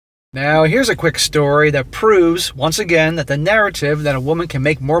Now, here's a quick story that proves, once again, that the narrative that a woman can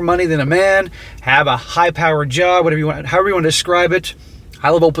make more money than a man, have a high-powered job, whatever you want, however you want to describe it,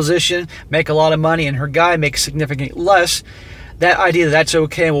 high-level position, make a lot of money, and her guy makes significantly less, that idea that that's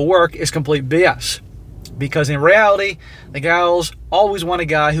okay and will work is complete BS. Because in reality, the gals always want a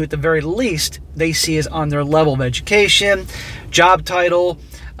guy who, at the very least, they see is on their level of education, job title,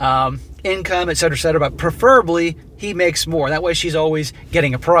 income, etc., but preferably he makes more. That way she's always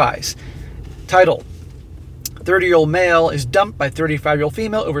getting a prize. Title: 30-year-old male is dumped by 35-year-old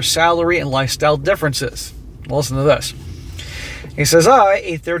female over salary and lifestyle differences. Well, listen to this. He says, I,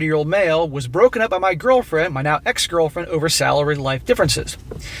 a 30-year-old male, was broken up by my girlfriend, my now ex-girlfriend, over salary and life differences.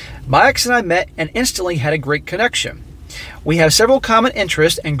 My ex and I met and instantly had a great connection. We have several common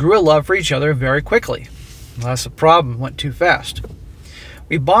interests and grew a love for each other very quickly. Well, that's the problem. Went too fast.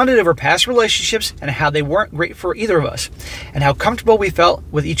 We bonded over past relationships and how they weren't great for either of us, and how comfortable we felt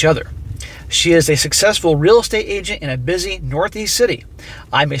with each other. She is a successful real estate agent in a busy Northeast city.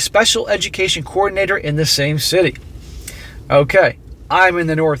 I'm a special education coordinator in the same city. Okay, I'm in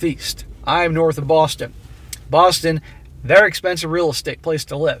the Northeast. I'm north of Boston. Boston, very expensive real estate place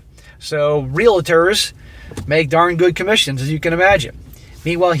to live. So realtors make darn good commissions, as you can imagine.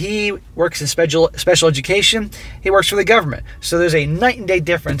 Meanwhile, he works in special education. He works for the government. So there's a night and day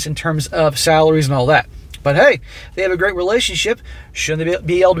difference in terms of salaries and all that. But hey, they have a great relationship. Shouldn't they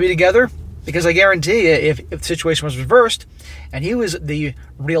be able to be together? Because I guarantee you, if the situation was reversed, and he was the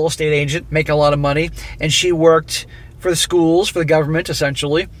real estate agent making a lot of money, and she worked for the schools, for the government,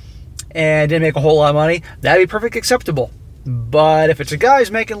 essentially, and didn't make a whole lot of money, that'd be perfectly acceptable. But if it's a guy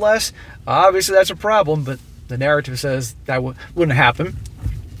who's making less, obviously that's a problem, but the narrative says that wouldn't happen.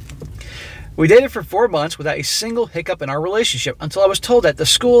 We dated for 4 months without a single hiccup in our relationship until I was told that the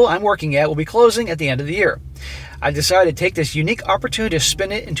school I'm working at will be closing at the end of the year. I decided to take this unique opportunity to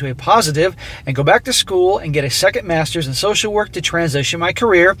spin it into a positive and go back to school and get a second master's in social work to transition my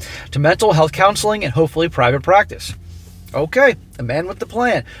career to mental health counseling and hopefully private practice. Okay, a man with the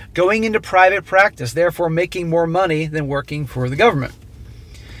plan. Going into private practice, therefore making more money than working for the government.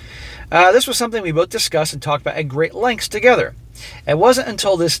 This was something we both discussed and talked about at great lengths together. It wasn't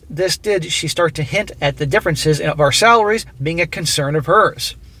until this did she start to hint at the differences of our salaries being a concern of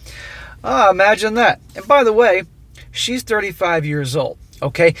hers. Imagine that. And by the way, she's 35 years old.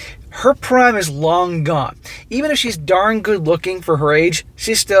 Okay, her prime is long gone. Even if she's darn good looking for her age,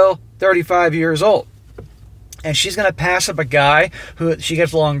 she's still 35 years old. And she's going to pass up a guy who she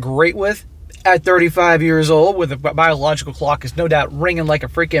gets along great with at 35 years old, with a biological clock is no doubt ringing like a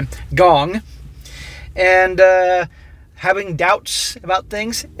freaking gong. And having doubts about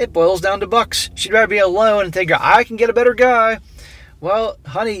things, it boils down to bucks. She'd rather be alone and think, I can get a better guy. Well,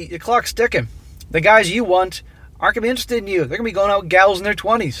 honey, the clock's ticking. The guys you want aren't going to be interested in you. They're going to be going out with gals in their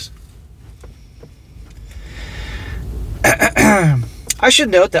 20s. I should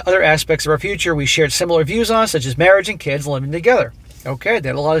note that other aspects of our future we shared similar views on, such as marriage and kids and living together. Okay, they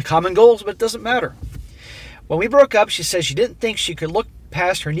had a lot of common goals, but it doesn't matter. When we broke up, she said she didn't think she could look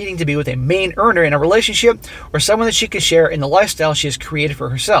past her needing to be with a main earner in a relationship or someone that she could share in the lifestyle she has created for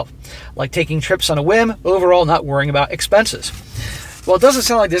herself, like taking trips on a whim, overall not worrying about expenses. Well, it doesn't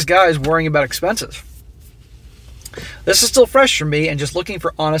sound like this guy is worrying about expenses. This is still fresh for me and just looking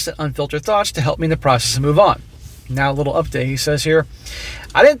for honest and unfiltered thoughts to help me in the process and move on. Now, a little update. He says here,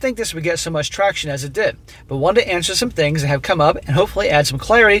 I didn't think this would get so much traction as it did, but wanted to answer some things that have come up and hopefully add some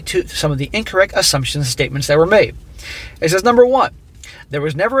clarity to some of the incorrect assumptions and statements that were made. It says, number one, there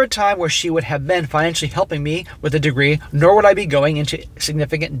was never a time where she would have been financially helping me with a degree, nor would I be going into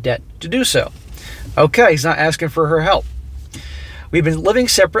significant debt to do so. Okay, he's not asking for her help. We've been living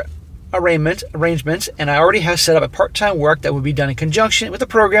separate arrangements, and I already have set up a part-time work that would be done in conjunction with the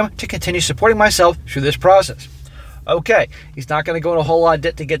program to continue supporting myself through this process. Okay, he's not going to go into a whole lot of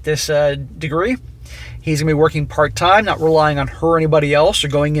debt to get this degree. He's going to be working part-time, not relying on her or anybody else or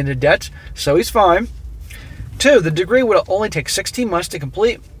going into debt, so he's fine. 2, the degree would only take 16 months to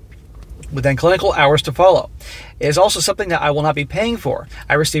complete, with then clinical hours to follow. It is also something that I will not be paying for.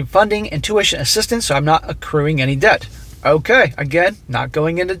 I receive funding and tuition assistance, so I'm not accruing any debt. Okay, again, not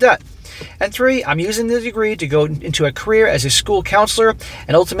going into debt. And 3, I'm using the degree to go into a career as a school counselor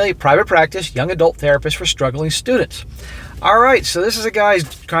and ultimately private practice young adult therapist for struggling students. All right, so this is a guy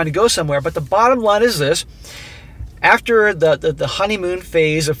who's trying to go somewhere, but the bottom line is this. After the honeymoon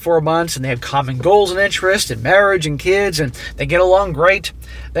phase of 4 months and they have common goals and interests and marriage and kids and they get along great,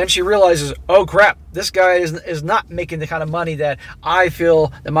 then she realizes, oh crap, this guy is not making the kind of money that I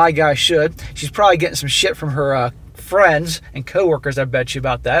feel that my guy should. She's probably getting some shit from her friends and coworkers, I bet you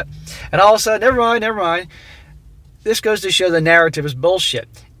about that. And all of a sudden, never mind. This goes to show the narrative is bullshit.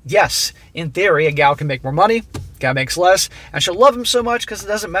 Yes, in theory, a gal can make more money, guy makes less, and she'll love him so much because it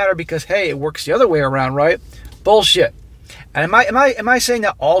doesn't matter because, hey, it works the other way around, right? Bullshit. And am I saying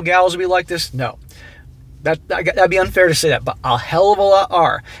that all gals will be like this? No. That'd be unfair to say that, but a hell of a lot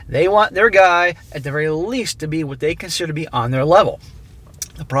are. They want their guy, at the very least, to be what they consider to be on their level.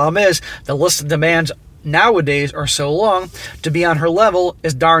 The problem is, the list of demands nowadays are so long, to be on her level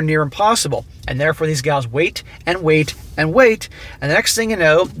is darn near impossible. And therefore, these gals wait and wait and wait, and the next thing you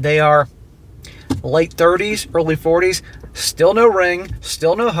know, they are late 30s, early 40s, still no ring,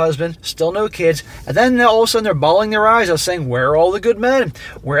 still no husband, still no kids, and then all of a sudden they're bawling their eyes out saying, where are all the good men?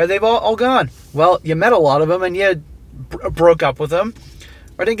 Where have they all gone? Well, you met a lot of them and you broke up with them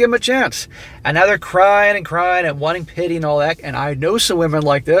or didn't give them a chance. And now they're crying and crying and wanting pity and all that, and I know some women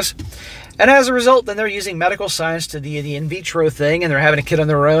like this. And as a result, then they're using medical science to the in vitro thing, and they're having a kid on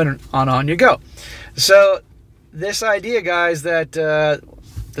their own, and on you go. So this idea, guys, that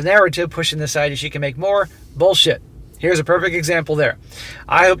the narrative pushing this idea she can make more, bullshit. Here's a perfect example there.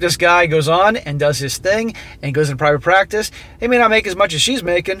 I hope this guy goes on and does his thing and goes in private practice. He may not make as much as she's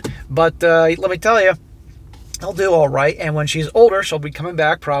making, but let me tell you, he'll do all right. And when she's older, she'll be coming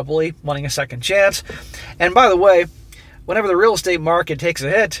back probably wanting a second chance. And by the way, whenever the real estate market takes a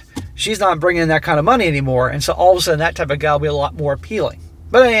hit, she's not bringing in that kind of money anymore. And so all of a sudden, that type of guy will be a lot more appealing.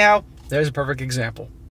 But anyhow, there's a perfect example.